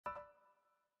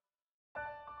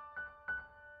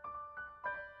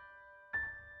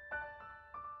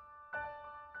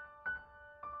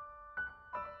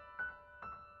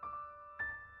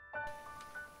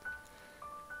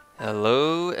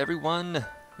Hello everyone,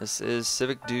 this is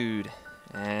Civic Dude,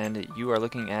 and you are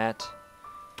looking at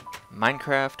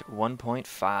Minecraft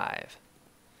 1.5.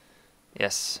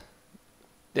 Yes,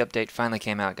 the update finally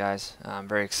came out, guys. I'm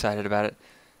very excited about it.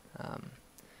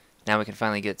 Now we can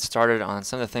finally get started on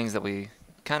some of the things that we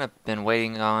kind of been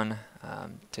waiting on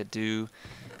to do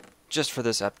just for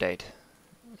this update.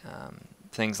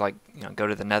 Things like, go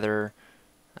to the Nether.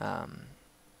 Let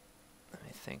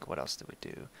me think, what else did we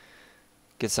do?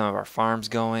 Get some of our farms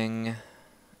going.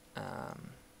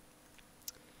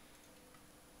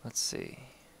 Let's see.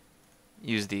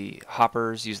 Use the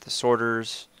hoppers, use the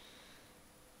sorters,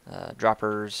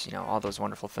 droppers, all those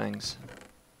wonderful things.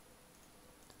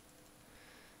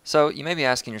 So you may be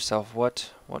asking yourself what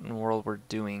in the world we're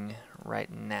doing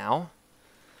right now.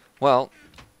 Well,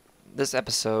 this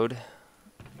episode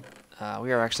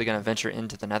we are actually going to venture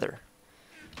into the Nether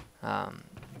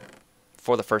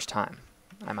for the first time,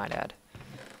 I might add.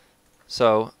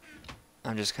 So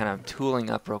I'm just kind of tooling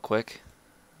up real quick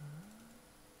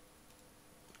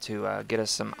to get us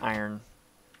some iron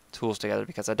tools together,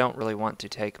 because I don't really want to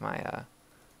take my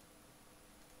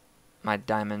my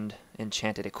diamond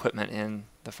enchanted equipment in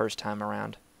the first time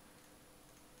around.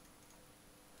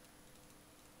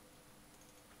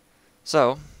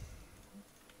 So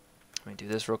let me do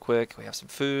this real quick. We have some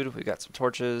food, we've got some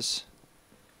torches,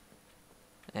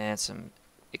 and some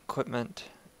equipment,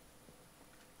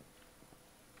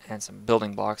 and some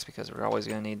building blocks, because we're always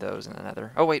going to need those in the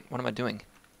Nether. Oh wait, what am I doing?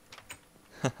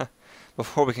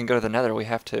 Before we can go to the Nether, we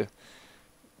have to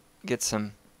get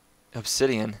some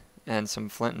obsidian and some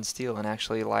flint and steel and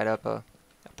actually light up a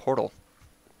portal.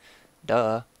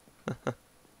 Duh.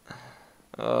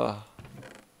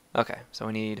 Okay, so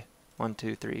we need 1,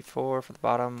 2, 3, 4 for the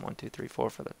bottom, 1, 2, 3, 4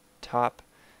 for the top,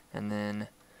 and then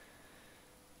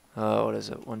what is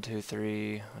it? 1, 2,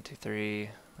 3, 1, 2, 3,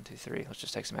 1, 2, 3. Let's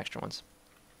just take some extra ones.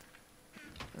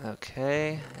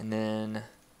 Okay, and then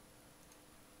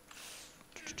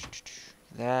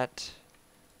that,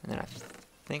 and then I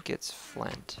think it's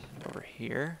flint over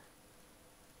here.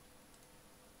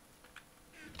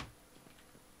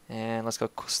 And let's go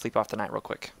sleep off the night real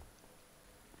quick.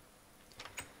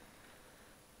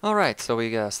 Alright, so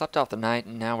we slept off the night,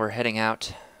 and now we're heading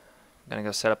out. I'm gonna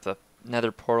go set up the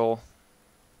Nether portal.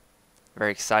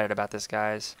 Very excited about this,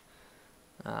 guys.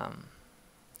 Can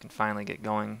finally get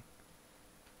going.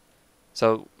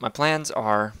 So my plans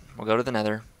are, we'll go to the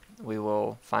Nether, we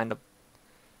will find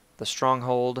the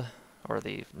stronghold or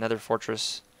the Nether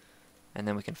fortress, and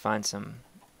then we can find some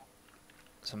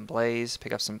blaze,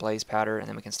 pick up some blaze powder, and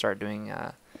then we can start doing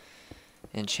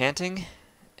enchanting,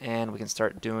 and we can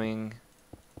start doing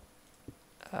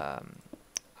Eye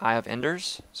of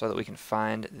Enders, so that we can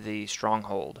find the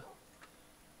stronghold.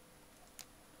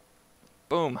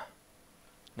 Boom!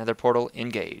 Nether portal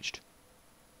engaged.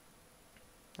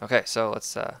 Okay, so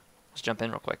let's jump in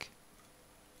real quick.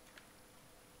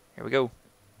 Here we go.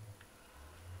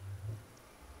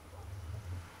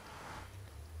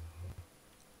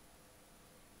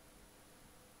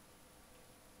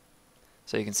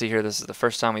 So you can see here, this is the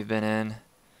first time we've been in,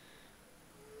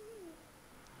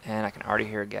 and I can already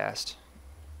hear a ghast.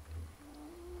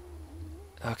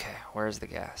 Okay, where's the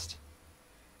ghast?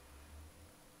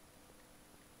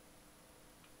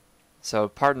 So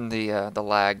pardon the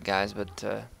lag, guys, but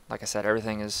like I said,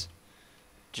 everything is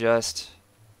just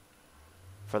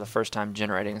for the first time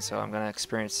generating, so I'm going to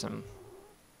experience some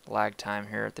lag time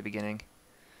here at the beginning.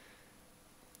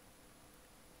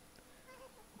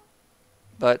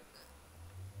 But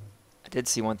I did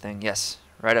see one thing, yes,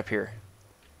 right up here.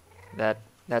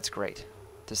 That's great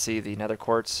to see the Nether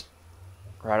quartz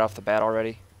right off the bat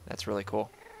already. That's really cool.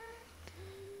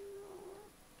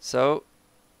 So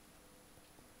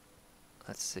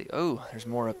let's see. Oh, there's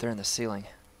more up there in the ceiling.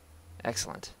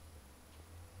 Excellent.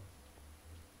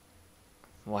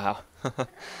 Wow.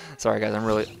 Sorry, guys. I'm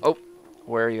really... Oh,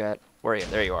 where are you at? Where are you?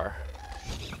 There you are.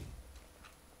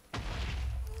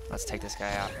 Let's take this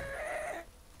guy out.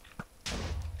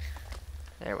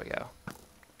 There we go.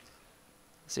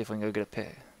 See if we can go get a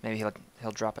pick. Maybe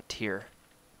he'll drop a tear.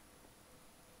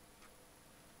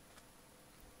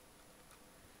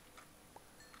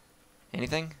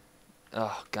 Anything?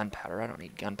 Oh, gunpowder. I don't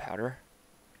need gunpowder.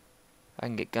 I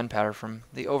can get gunpowder from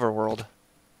the overworld.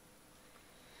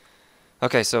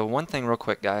 Okay, so one thing real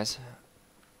quick, guys.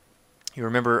 You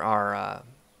remember our...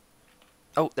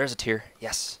 Oh, there's a tear.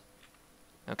 Yes.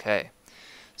 Okay.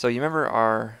 So you remember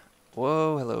our...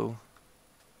 Whoa, hello.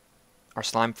 Our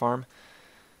slime farm?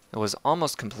 It was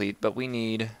almost complete, but we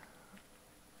need,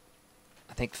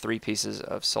 I think, 3 pieces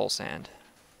of soul sand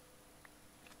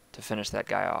to finish that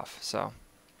guy off. So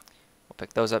we'll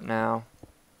pick those up now.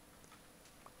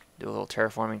 do a little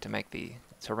terraforming to make the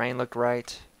terrain look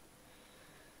right.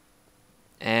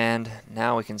 And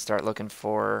now we can start looking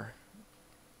for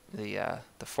the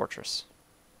fortress.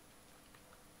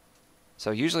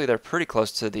 So usually they're pretty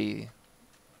close to the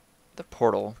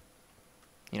portal,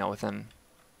 you know, within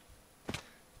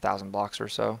 1,000 blocks or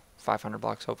so, 500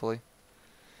 blocks hopefully.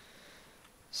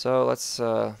 So let's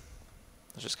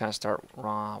just kind of start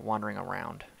wandering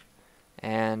around,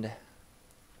 and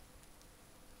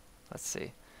let's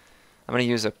see. I'm going to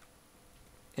use a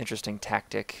interesting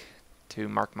tactic to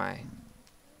mark my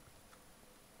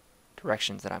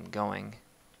directions that I'm going.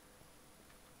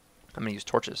 I'm going to use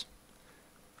torches.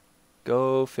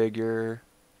 Go figure.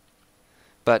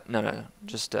 But no,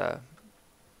 just a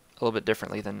little bit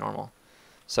differently than normal.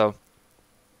 So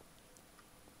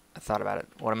I thought about it.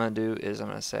 What I'm going to do is I'm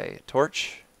going to say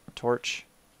torch, torch,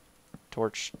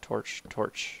 torch, torch,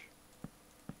 torch,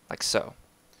 like so.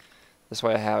 This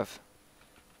way I have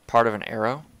part of an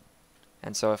arrow,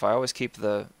 and so if I always keep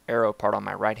the arrow part on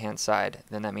my right hand side,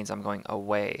 then that means I'm going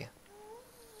away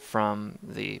from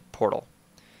the portal.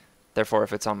 Therefore,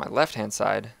 if it's on my left hand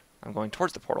side, I'm going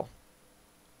towards the portal.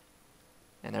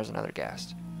 And there's another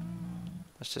ghast.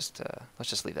 Let's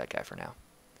just leave that guy for now.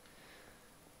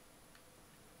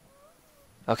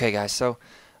 Okay, guys. So,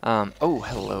 oh,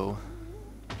 hello.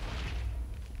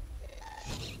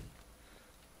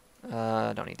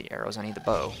 I don't need the arrows. I need the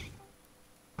bow.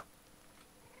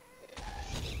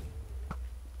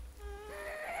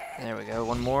 There we go.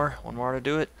 One more to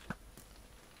do it.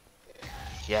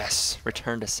 Yes,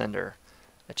 return to sender.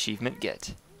 Achievement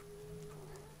get.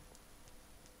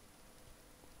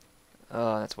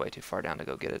 Oh, that's way too far down to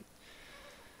go get it.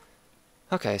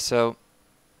 Okay, so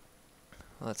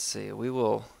let's see. We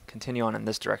will continue on in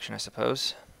this direction, I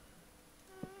suppose.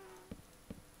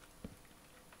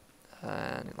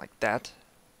 Like that.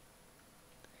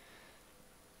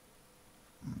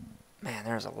 Man,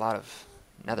 there's a lot of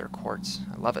nether quartz.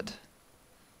 I love it.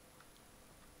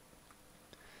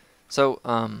 So,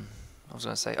 I was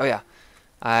going to say, oh yeah,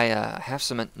 I have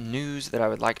some news that I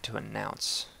would like to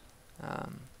announce.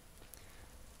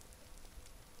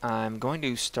 I'm going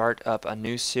to start up a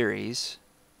new series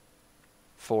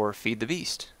for Feed the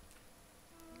Beast.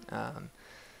 I've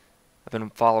been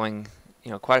following,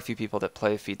 you know, quite a few people that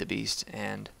play Feed the Beast,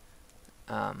 and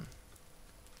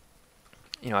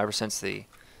you know, ever since the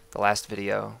last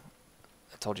video,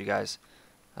 I told you guys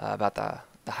about the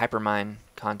hypermine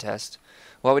contest.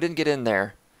 Well, we didn't get in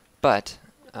there, but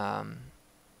kind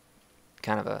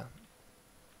of a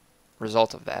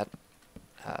result of that,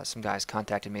 some guys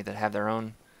contacted me that have their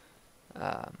own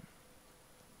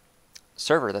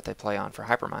server that they play on for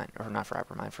hypermine, or not for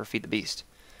hypermine, for Feed the Beast,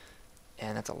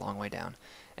 and that's a long way down.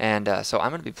 And so I'm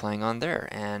going to be playing on there,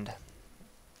 and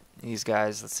these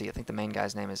guys, let's see, I think the main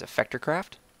guy's name is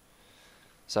Effectorcraft.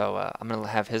 So I'm going to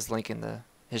have his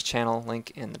channel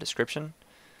link in the description.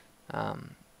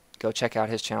 Go check out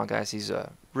his channel, guys. He's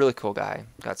a really cool guy.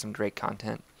 Got some great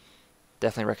content.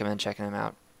 Definitely recommend checking him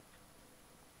out.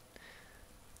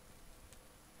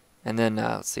 And then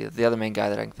let's see, the other main guy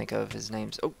that I can think of, his name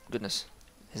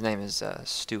is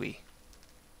Stewie,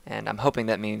 and I'm hoping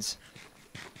that means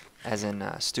as in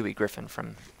Stewie Griffin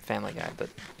from Family Guy, but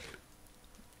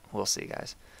we'll see,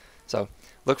 guys. So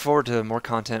look forward to more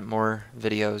content, more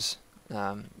videos,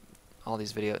 all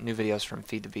these new videos from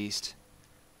Feed the Beast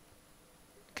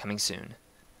coming soon.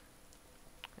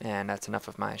 And that's enough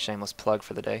of my shameless plug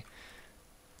for the day.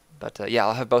 But yeah,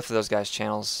 I'll have both of those guys'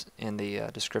 channels in the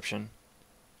description.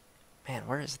 Man,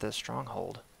 where is the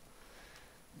stronghold?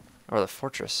 Or the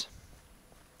fortress?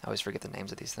 I always forget the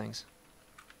names of these things.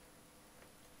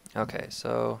 Okay,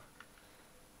 so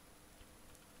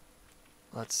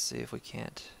let's see if we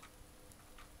can't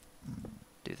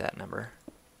do that number.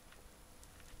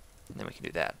 And then we can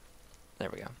do that. There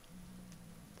we go.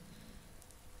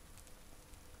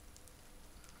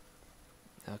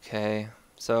 Okay,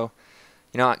 so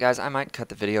you know what, guys, I might cut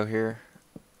the video here.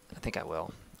 I think I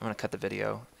will. I'm going to cut the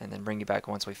video and then bring you back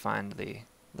once we find the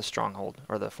stronghold,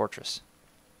 or the fortress.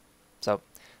 So,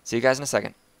 see you guys in a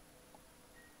second.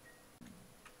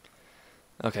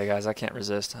 Okay, guys, I can't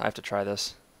resist. I have to try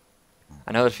this.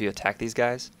 I know that if you attack these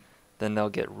guys, then they'll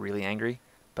get really angry,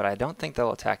 but I don't think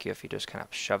they'll attack you if you just kind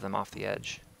of shove them off the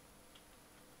edge.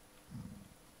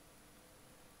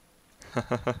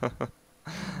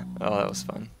 Oh, that was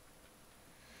fun.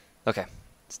 Okay,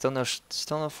 still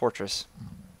no fortress,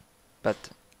 but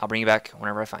I'll bring you back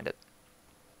whenever I find it.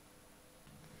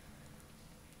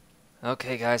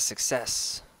 Okay, guys,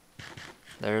 success.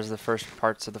 There's the first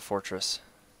parts of the fortress.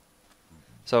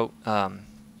 So, I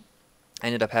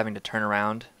ended up having to turn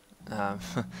around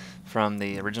from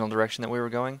the original direction that we were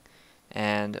going,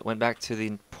 and went back to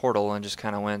the portal and just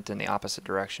kind of went in the opposite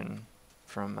direction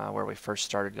from where we first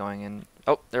started going in.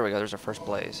 Oh, there we go. There's our first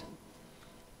blaze.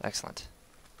 Excellent.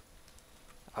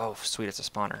 Oh, sweet. It's a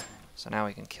spawner. So now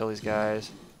we can kill these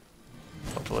guys.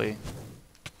 Hopefully.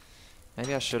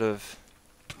 Maybe I should have...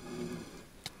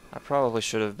 I probably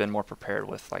should have been more prepared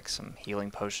with like some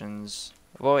healing potions.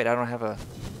 Oh, wait, I don't have a...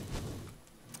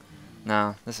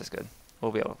 No, this is good.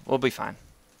 We'll be fine,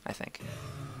 I think.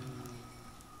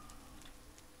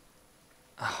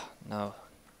 Oh, no.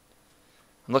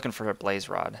 I'm looking for a blaze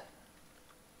rod.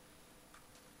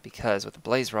 Because with the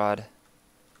blaze rod...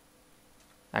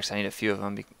 Actually, I need a few of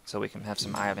them so we can have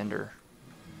some Eye of Ender.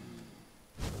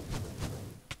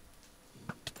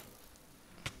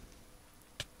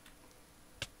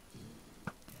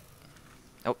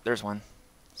 Oh, there's one.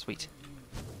 Sweet.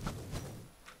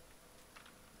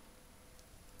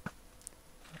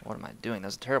 What am I doing? That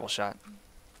was a terrible shot.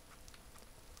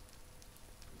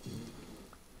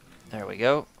 There we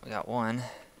go. We got one.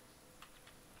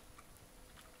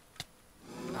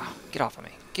 Oh, get off of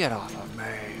me. Get off of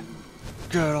me.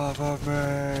 Get off of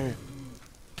me.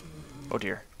 Oh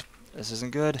dear. This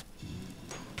isn't good.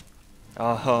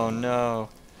 Oh no.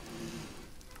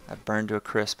 I burned to a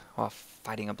crisp while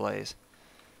fighting a blaze.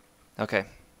 Okay.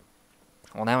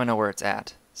 Well, now I know where it's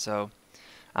at. So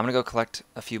I'm going to go collect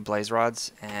a few blaze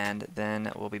rods, and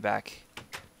then we'll be back,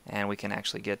 and we can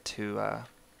actually get to,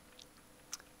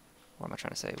 what am I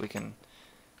trying to say? We can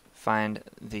find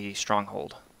the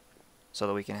stronghold, so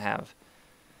that we can have,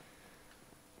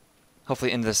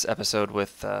 hopefully end this episode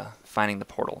with finding the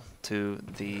portal to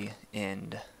the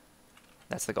end.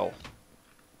 That's the goal.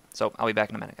 So I'll be back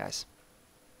in a minute, guys.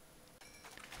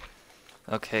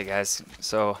 Okay, guys,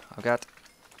 so I've got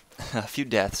a few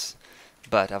deaths,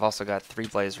 but I've also got 3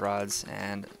 blaze rods,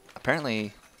 and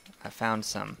apparently I found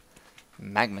some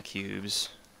magma cubes.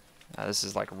 This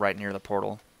is like right near the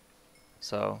portal,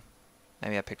 so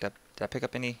maybe I picked up... Did I pick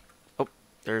up any? Oh,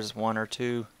 there's 1 or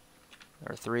 2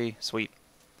 or 3. Sweet.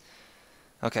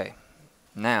 Okay,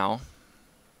 now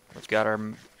we've got our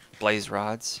blaze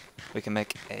rods. We can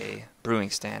make a brewing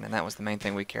stand, and that was the main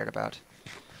thing we cared about.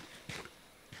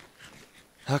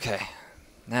 Okay,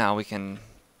 now we can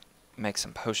make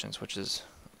some potions, which is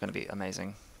going to be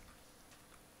amazing.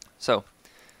 So,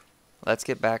 let's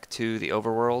get back to the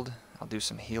overworld. I'll do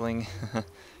some healing,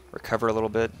 recover a little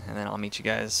bit, and then I'll meet you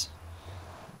guys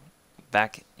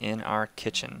back in our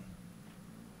kitchen.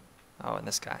 Oh, and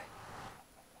this guy.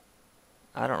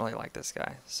 I don't really like this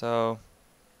guy. So,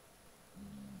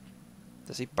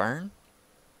 does he burn?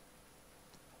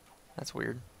 That's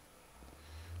weird.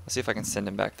 Let's see if I can send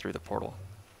him back through the portal.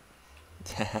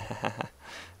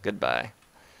 Goodbye.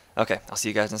 Okay, I'll see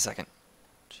you guys in a second.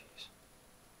 Jeez.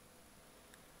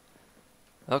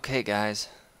 Okay, guys.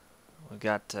 We've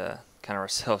got kind of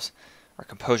ourselves, our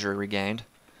composure regained.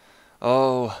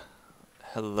 Oh,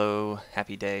 hello,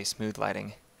 happy day, smooth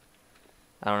lighting.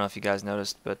 I don't know if you guys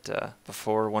noticed, but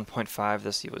before 1.5,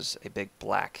 this was a big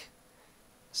black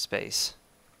space.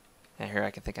 And here I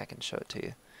think I can show it to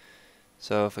you.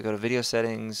 So if we go to video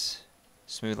settings,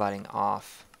 smooth lighting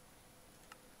off.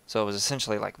 So it was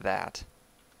essentially like that.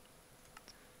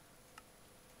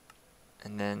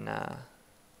 And then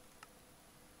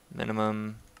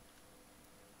minimum,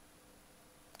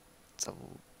 it's a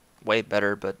way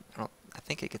better, but I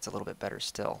think it gets a little bit better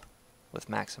still with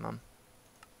maximum.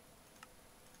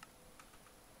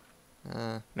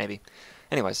 Maybe.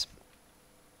 Anyways,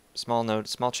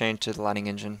 small change to the lighting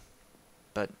engine,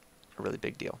 but a really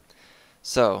big deal.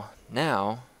 So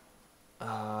now,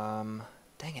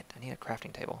 dang it, I need a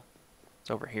crafting table.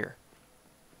 It's over here.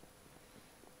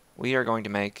 We are going to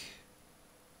make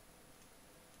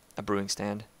a brewing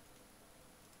stand.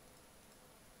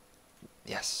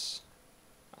 Yes.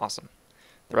 Awesome.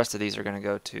 The rest of these are going to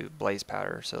go to blaze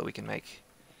powder so that we can make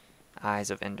Eyes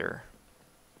of Ender.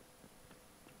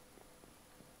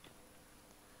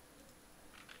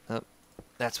 Oh,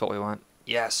 that's what we want.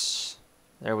 Yes!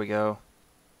 There we go.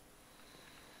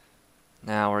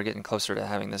 Now we're getting closer to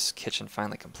having this kitchen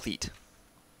finally complete.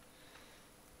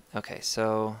 Okay,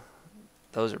 so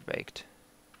those are baked.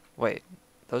 Wait,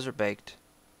 those are baked.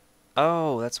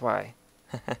 Oh, that's why.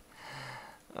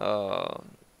 Oh,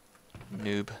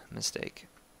 noob mistake.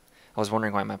 I was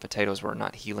wondering why my potatoes were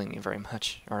not healing me very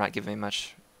much, or not giving me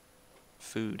much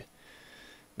food.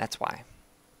 That's why.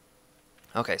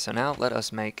 Okay, so now let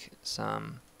us make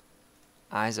some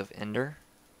Eyes of Ender.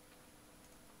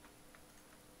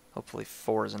 Hopefully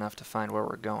 4 is enough to find where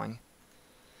we're going.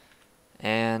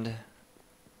 And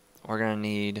we're going to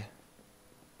need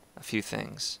a few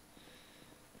things.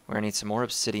 We're going to need some more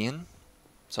obsidian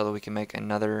so that we can make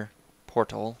another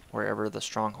portal wherever the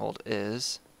stronghold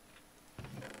is.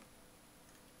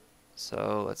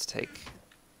 So let's take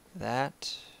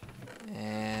that,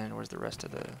 and where's the rest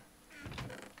of the...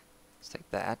 Let's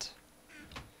take that.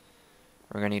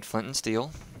 We're going to need flint and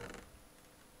steel,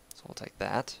 so we'll take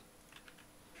that.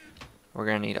 We're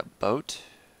going to need a boat,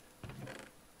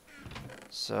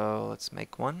 so let's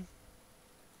make one.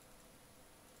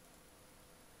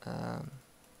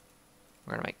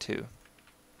 We're going to make two.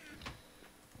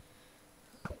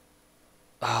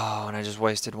 Oh, and I just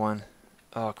wasted one.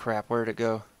 Oh crap, where did it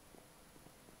go?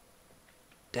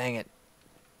 Dang it.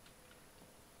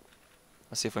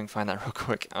 Let's see if we can find that real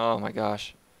quick. Oh my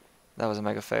gosh. That was a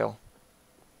mega fail.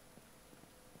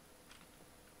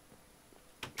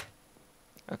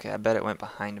 Okay, I bet it went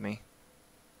behind me.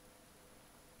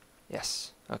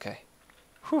 Yes. Okay.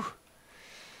 Whew.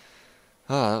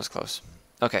 Oh, that was close.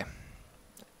 Okay.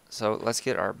 So let's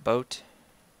get our boat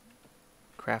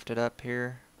crafted up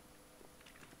here.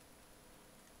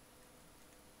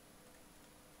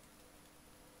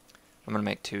 I'm going to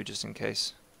make two just in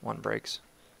case one breaks,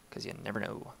 because you never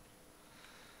know.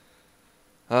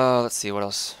 Let's see what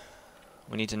else.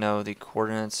 We need to know the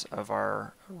coordinates of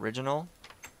our original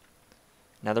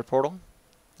Nether portal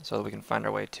so that we can find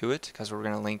our way to it, because we're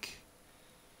going to link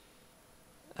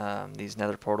these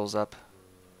Nether portals up.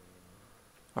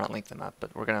 Well, not link them up,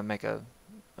 but we're going to make a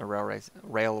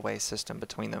railway system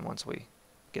between them once we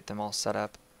get them all set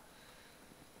up.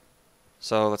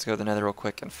 So let's go to the Nether real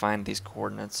quick and find these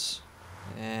coordinates.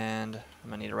 And I'm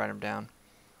going to need to write them down.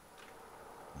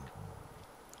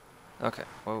 Okay.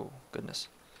 Whoa, goodness.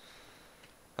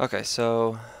 Okay,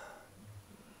 so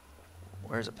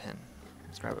where's a pen?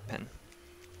 Let's grab a pen.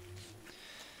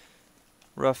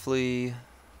 Roughly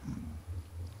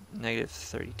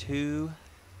 -32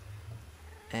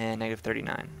 and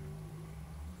 -39.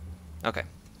 Okay.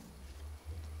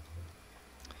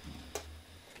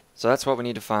 So that's what we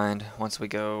need to find once we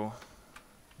go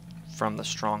from the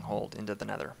stronghold into the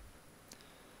Nether.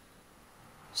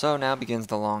 So now begins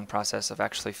the long process of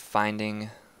actually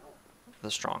finding the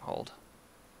stronghold.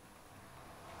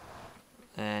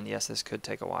 And yes, this could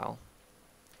take a while.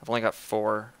 I've only got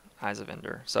 4 Eyes of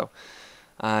Ender, so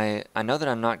I know that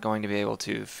I'm not going to be able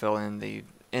to fill in the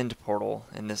end portal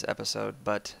in this episode,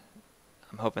 but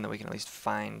I'm hoping that we can at least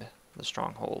find the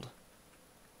stronghold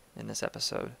in this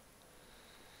episode.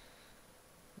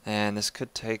 And this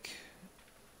could take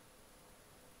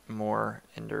more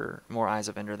Eyes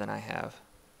of Ender than I have.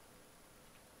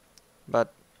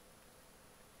 But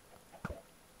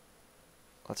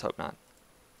let's hope not.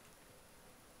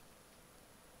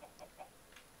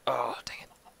 Oh, dang it.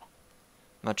 I'm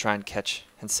going to try and catch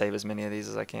and save as many of these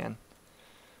as I can.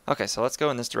 Okay, so let's go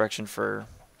in this direction for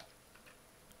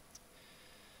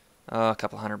a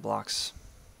couple hundred blocks.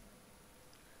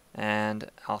 And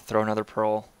I'll throw another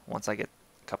pearl once I get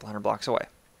a couple hundred blocks away.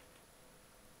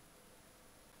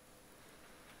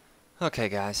 Okay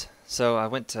guys, so I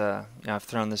went to, I've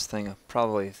thrown this thing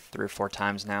probably 3 or 4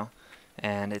 times now,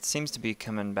 and it seems to be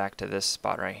coming back to this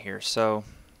spot right here. So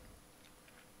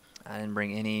I didn't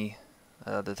bring any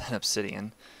other than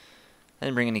obsidian. I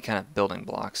didn't bring any kind of building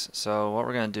blocks. So what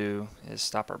we're going to do is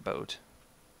stop our boat,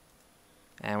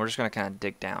 and we're just going to kind of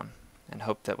dig down and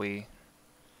hope that we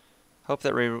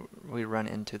run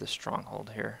into the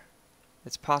stronghold here.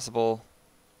 It's possible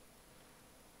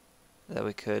that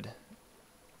we could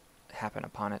happen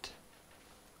upon it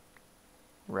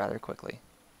rather quickly.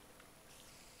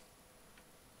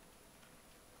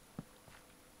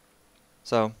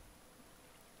 So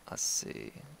let's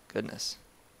see. Goodness.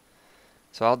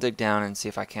 So I'll dig down and see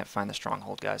if I can't find the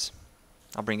stronghold, guys.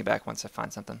 I'll bring you back once I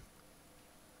find something.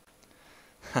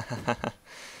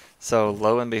 So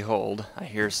lo and behold, I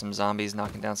hear some zombies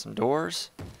knocking down some doors.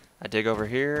 I dig over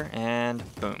here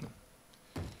and boom.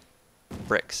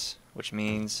 Bricks, which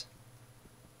means...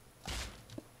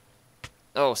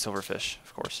 oh, silverfish,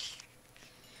 of course.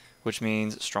 Which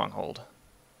means stronghold.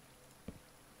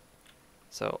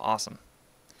 So awesome.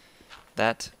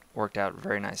 That worked out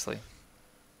very nicely.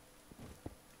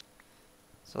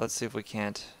 So let's see if we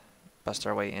can't bust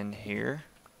our way in here.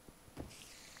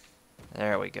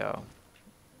 There we go.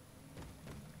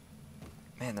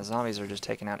 Man, the zombies are just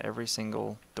taking out every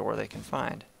single door they can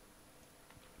find.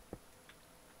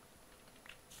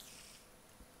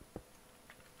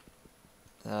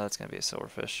 That's going to be a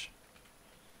silverfish.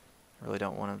 I really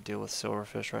don't want to deal with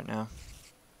silverfish right now.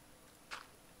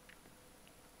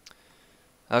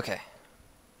 Okay.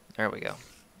 There we go.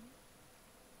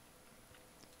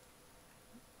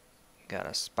 Got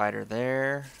a spider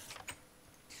there.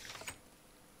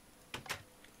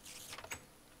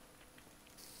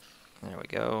 There we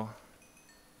go.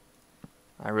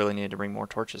 I really needed to bring more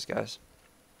torches, guys.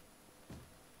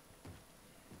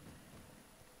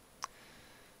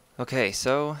 Okay,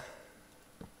 so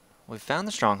we found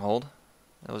the stronghold.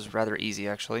 That was rather easy,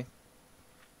 actually.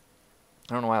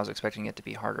 I don't know why I was expecting it to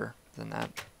be harder than that.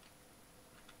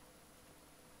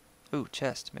 Ooh,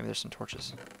 chest. Maybe there's some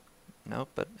torches. Nope,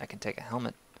 but I can take a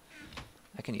helmet.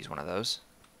 I can use one of those.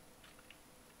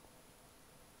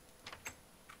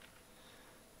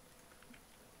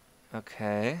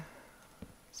 Okay.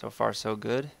 So far, so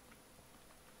good.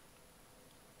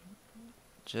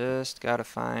 Just gotta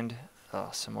find... oh,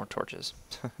 some more torches.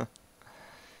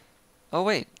 Oh,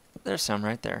 wait. There's some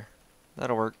right there.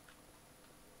 That'll work.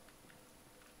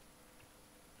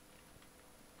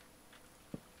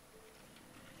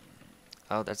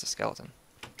 Oh, that's a skeleton.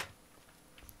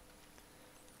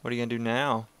 What are you gonna do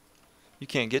now? You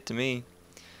can't get to me.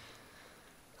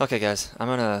 Okay, guys. I'm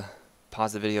gonna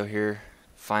pause the video here,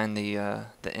 find the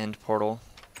end portal,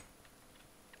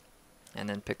 and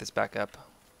then pick this back up.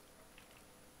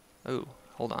 Ooh,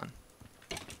 hold on.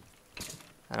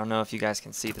 I don't know if you guys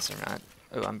can see this or not.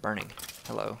 Oh, I'm burning.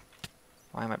 Hello.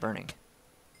 Why am I burning?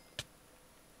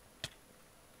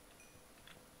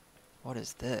 What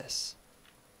is this?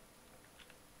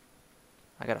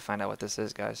 I gotta find out what this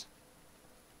is, guys.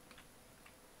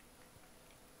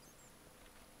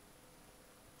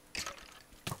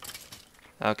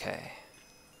 Okay.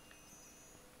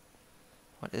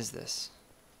 What is this?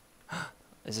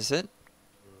 Is this it?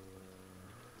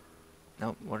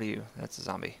 Nope, what are you? That's a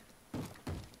zombie.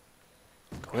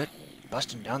 Quit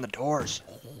busting down the doors.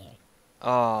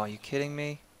 Oh, are you kidding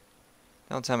me?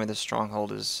 Don't tell me this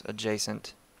stronghold is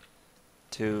adjacent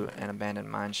to an abandoned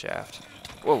mine shaft.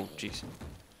 Whoa, jeez.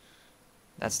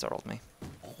 That startled me.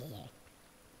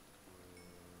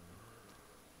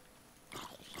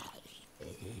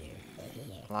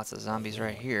 Lots of zombies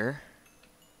right here.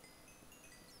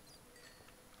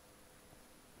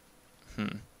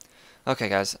 Okay,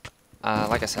 guys.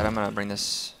 Like I said, I'm gonna bring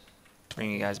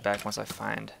you guys back once I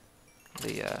find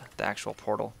the actual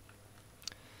portal.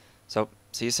 So,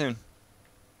 see you soon.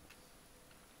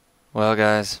 Well,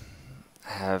 guys,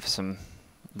 I have some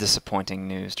disappointing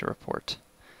news to report.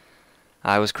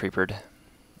 I was creepered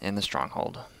in the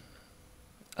stronghold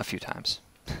a few times.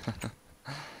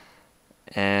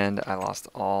 And I lost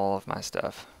all of my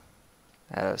stuff.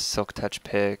 I had a silk touch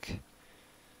pick,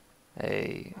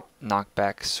 a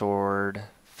knockback sword,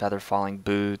 feather falling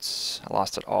boots. I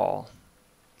lost it all.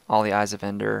 All the eyes of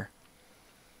Ender,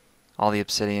 all the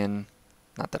obsidian.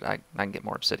 Not that I can get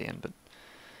more obsidian, but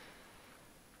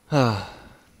a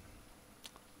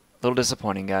little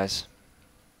disappointing, guys.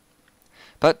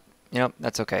 But you know,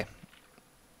 that's okay.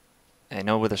 I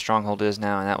know where the stronghold is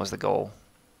now, and that was the goal.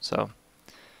 So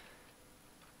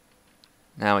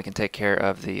now we can take care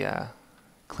of the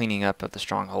cleaning up of the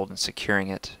stronghold and securing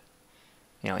it,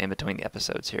 you know, in between the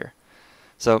episodes here.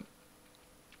 So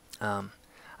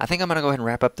I think I'm gonna go ahead and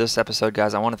wrap up this episode,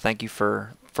 guys. I want to thank you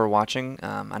for watching.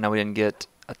 I know we didn't get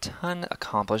a ton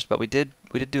accomplished, but we did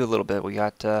do a little bit. We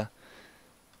got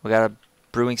a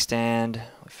brewing stand.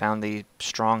 We found the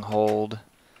stronghold.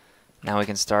 Now we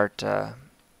can start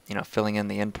you know, filling in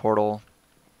the end portal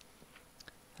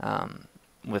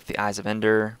with the Eyes of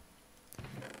Ender,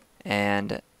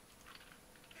 and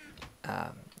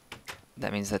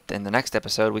that means that in the next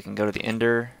episode we can go to the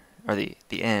Ender, or the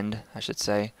end, I should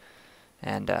say,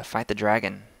 and fight the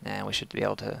dragon, and we should be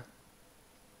able to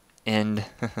end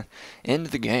end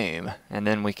the game, and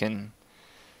then we can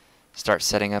start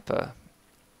setting up a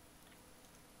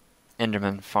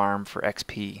Enderman farm for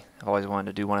XP. I've always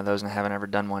wanted to do one of those, and I haven't ever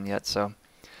done one yet, so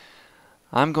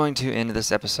I'm going to end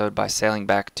this episode by sailing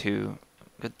back to,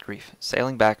 good grief,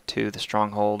 sailing back to the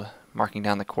stronghold, marking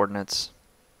down the coordinates,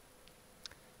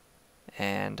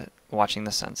 and watching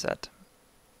the sunset.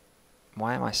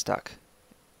 Why am I stuck?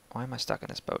 Why am I stuck in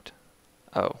this boat?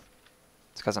 Oh,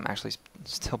 it's because I'm actually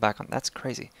still back on. That's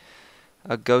crazy.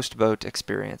 A ghost boat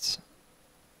experience.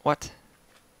 What?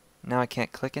 Now I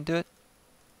can't click into it?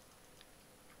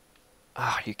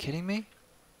 Ah, are you kidding me?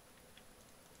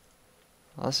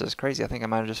 Well, this is crazy. I think I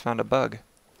might have just found a bug.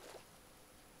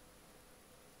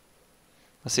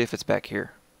 Let's see if it's back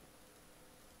here.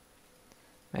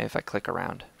 Maybe if I click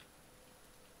around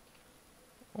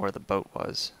where the boat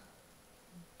was.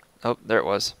 Oh, there it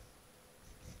was.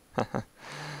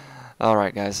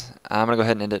 Alright, guys. I'm going to go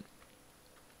ahead and end it.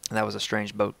 That was a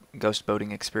strange ghost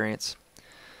boating experience.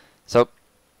 So,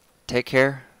 take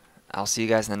care. I'll see you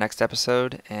guys in the next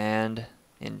episode, and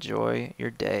enjoy your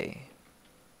day.